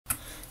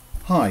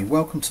Hi,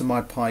 welcome to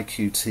my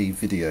PyQt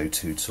video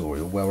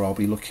tutorial where I'll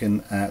be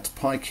looking at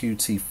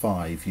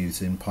PyQt5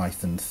 using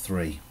Python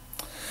 3.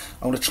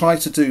 I'm going to try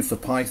to do for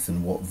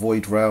Python what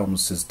Void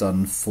Realms has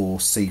done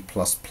for C++.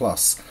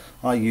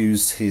 I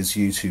used his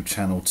YouTube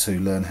channel to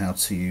learn how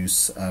to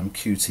use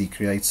Qt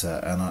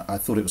Creator, and I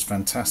thought it was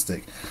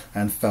fantastic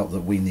and felt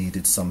that we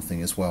needed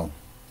something as well.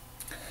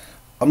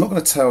 I'm not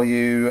going to tell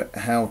you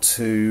how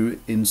to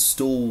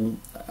install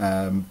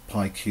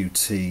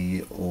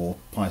PyQt or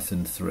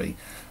Python 3.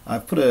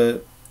 I've put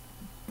a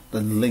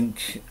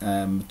link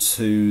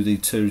to the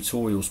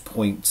tutorials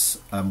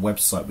points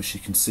website, which you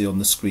can see on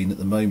the screen at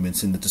the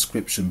moment, in the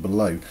description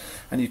below,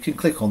 and you can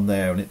click on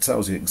there and it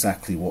tells you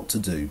exactly what to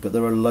do. But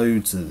there are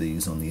loads of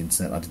these on the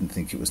internet. I didn't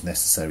think it was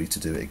necessary to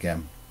do it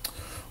again.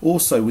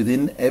 Also,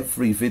 within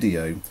every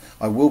video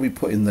I will be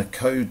putting the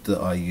code that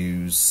I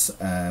use,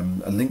 a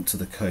link to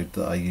the code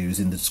that I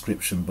use in the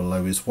description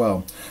below as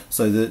well,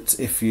 so that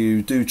if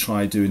you do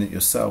try doing it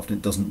yourself and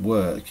it doesn't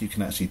work, you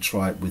can actually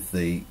try it with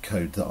the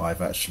code that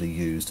I've actually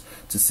used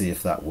to see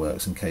if that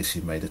works, in case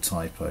you've made a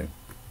typo.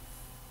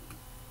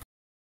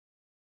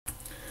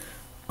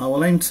 I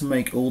will aim to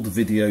make all the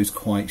videos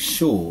quite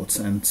short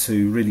and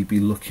to really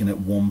be looking at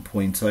one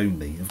point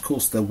only. Of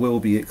course there will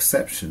be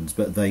exceptions,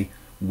 but they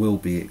will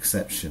be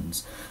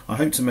exceptions. I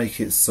hope to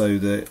make it so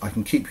that I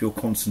can keep your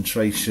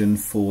concentration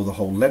for the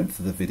whole length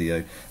of the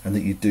video and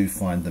that you do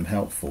find them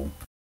helpful.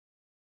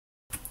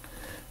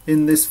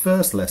 In this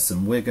first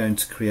lesson we're going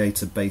to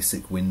create a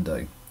basic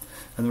window,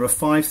 and there are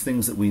 5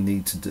 things that we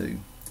need to do.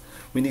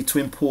 We need to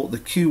import the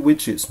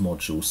QWidgets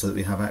module so that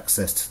we have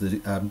access to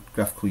the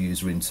graphical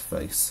user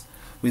interface.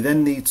 We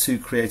then need to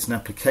create an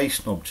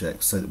application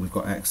object so that we've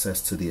got access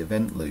to the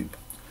event loop.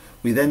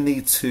 We then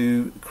need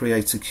to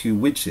create a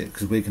QWidget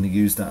because we're going to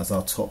use that as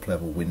our top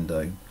level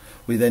window.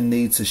 We then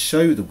need to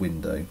show the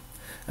window,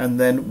 and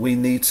then we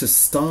need to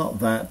start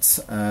that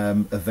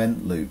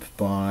event loop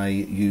by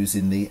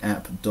using the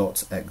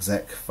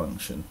app.exec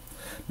function.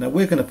 Now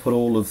we're going to put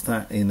all of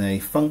that in a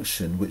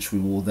function which we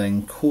will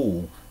then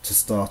call to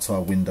start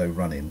our window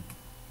running.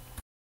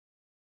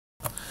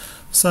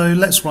 So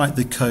let's write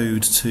the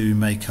code to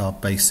make our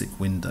basic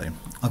window.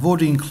 I've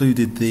already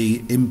included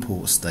the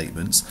import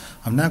statements.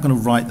 I'm now going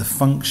to write the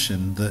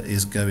function that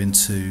is going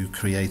to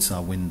create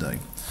our window.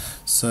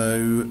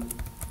 So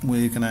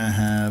we're going to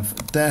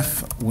have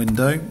def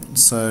window.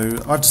 So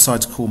I've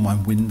decided to call my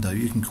window.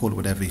 You can call it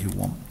whatever you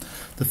want.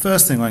 The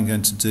first thing I'm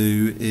going to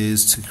do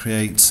is to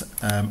create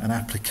an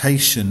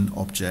application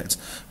object,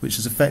 which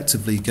is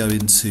effectively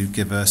going to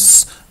give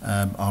us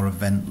our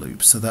event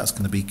loop. So that's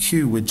going to be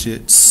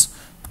QWidgets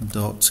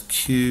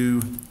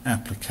 .q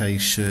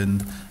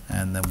application,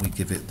 and then we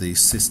give it the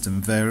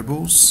system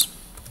variables.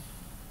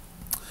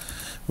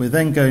 We're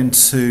then going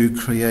to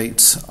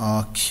create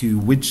our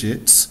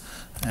QWidget.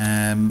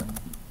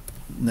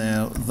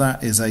 Now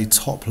that is a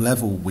top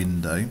level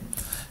window,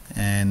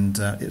 and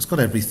it's got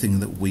everything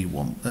that we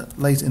want.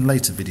 In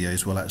later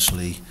videos we'll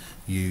actually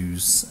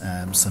use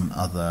some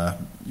other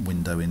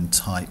window in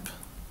type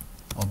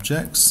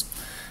objects,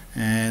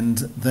 and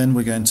then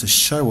we're going to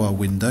show our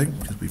window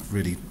because we've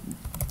really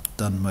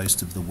done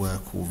most of the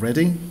work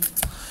already,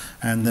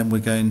 and then we're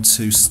going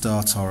to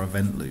start our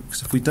event loop,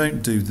 because if we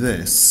don't do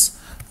this,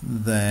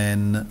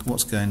 then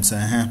what's going to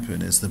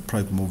happen is the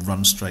program will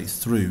run straight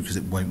through because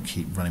it won't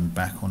keep running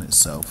back on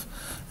itself.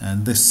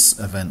 And this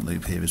event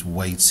loop here is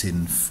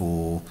waiting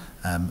for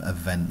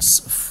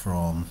events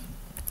from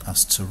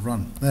us to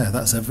run. There,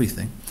 that's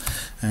everything.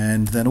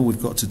 And then all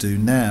we've got to do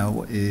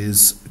now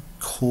is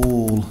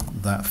call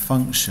that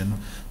function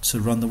to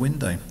run the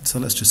window. So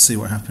let's just see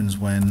what happens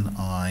when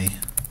I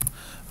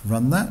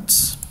run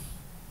that.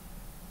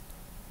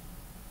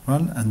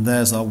 Run, and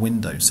there's our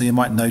window. So you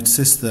might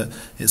notice that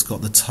it's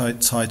got the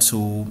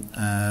title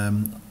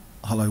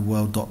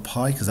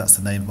helloworld.py because that's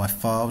the name of my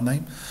file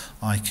name.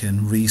 I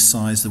can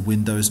resize the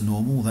window as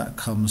normal, that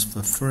comes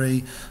for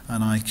free,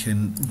 and I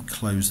can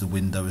close the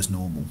window as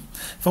normal.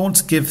 If I want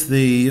to give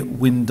the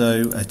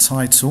window a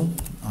title,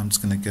 I'm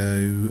just going to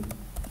go,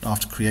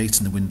 after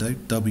creating the window,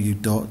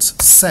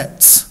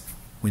 w.set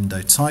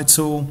window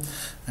title,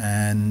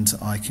 and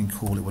I can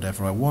call it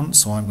whatever I want.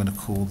 So I'm going to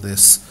call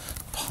this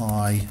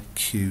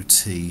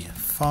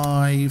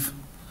PyQt5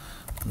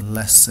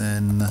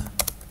 Lesson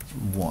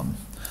 1.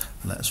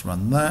 Let's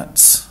run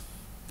that,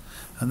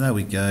 and there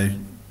we go.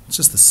 It's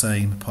just the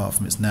same, apart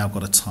from it's now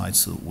got a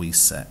title that we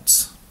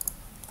set.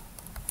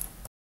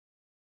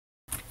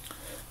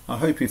 I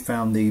hope you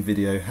found the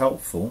video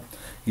helpful.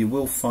 You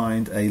will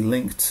find a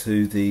link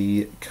to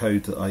the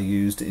code that I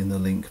used in the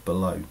link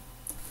below.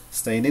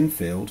 Stay in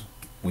infield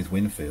with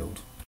Winfield.